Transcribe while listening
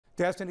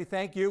Destiny,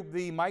 thank you.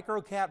 The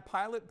MicroCAT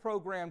pilot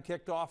program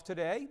kicked off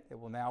today. It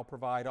will now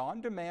provide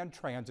on-demand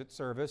transit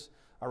service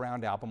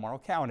around Albemarle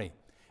County.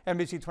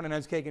 NBC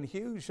 29's Kagan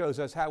Hughes shows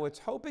us how it's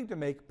hoping to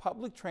make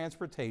public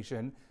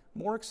transportation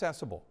more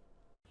accessible.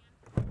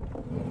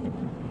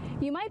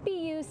 You might be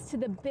used to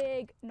the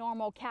big,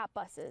 normal CAT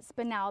buses,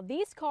 but now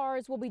these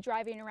cars will be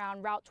driving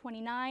around Route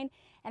 29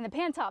 and the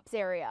Pantops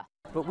area.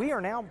 But we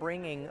are now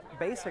bringing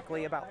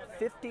basically about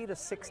 50 to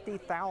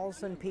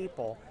 60,000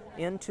 people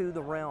into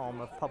the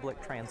realm of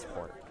public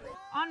transport.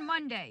 On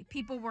Monday,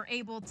 people were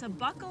able to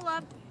buckle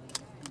up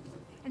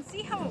and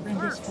see how it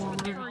works for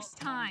the first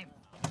time.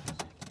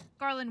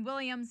 Garland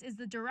Williams is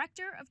the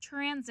director of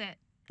transit.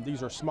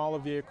 These are smaller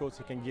vehicles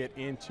that can get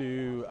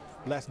into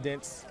less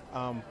dense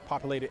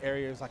populated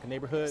areas like a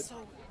neighborhood,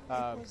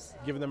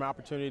 giving them an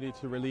opportunity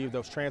to relieve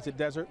those transit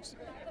deserts,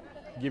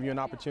 give you an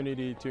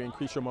opportunity to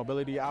increase your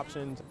mobility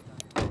options.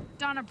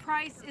 Donna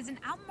Price is an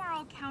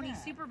Albemarle County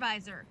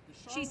supervisor.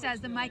 She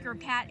says the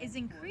MicroCAT is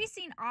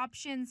increasing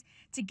options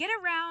to get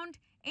around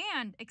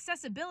and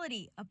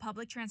accessibility of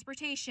public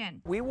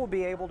transportation. We will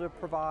be able to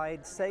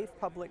provide safe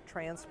public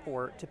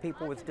transport to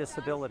people with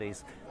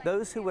disabilities,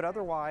 those who would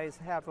otherwise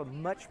have a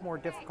much more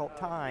difficult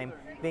time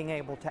being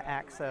able to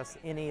access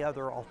any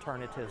other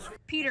alternatives.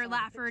 Peter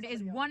Lafford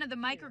is one of the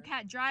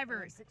MicroCAT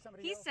drivers.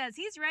 He says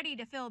he's ready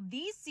to fill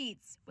these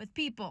seats with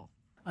people.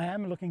 I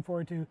am looking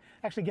forward to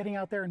actually getting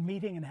out there and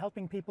meeting and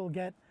helping people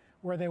get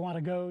where they want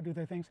to go, do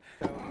their things.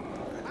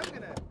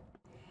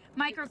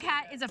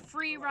 MicroCAT is a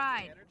free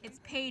ride. It's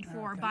paid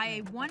for by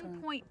a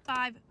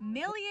 $1.5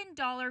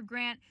 million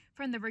grant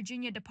from the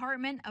Virginia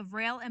Department of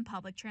Rail and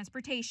Public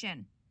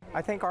Transportation.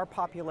 I think our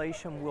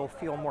population will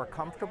feel more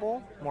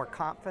comfortable, more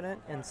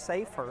confident, and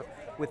safer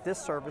with this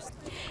service.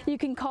 You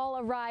can call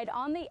a ride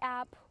on the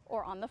app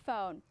or on the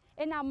phone.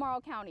 In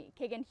Albemarle County,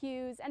 Kagan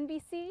Hughes,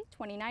 NBC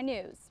 29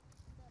 News.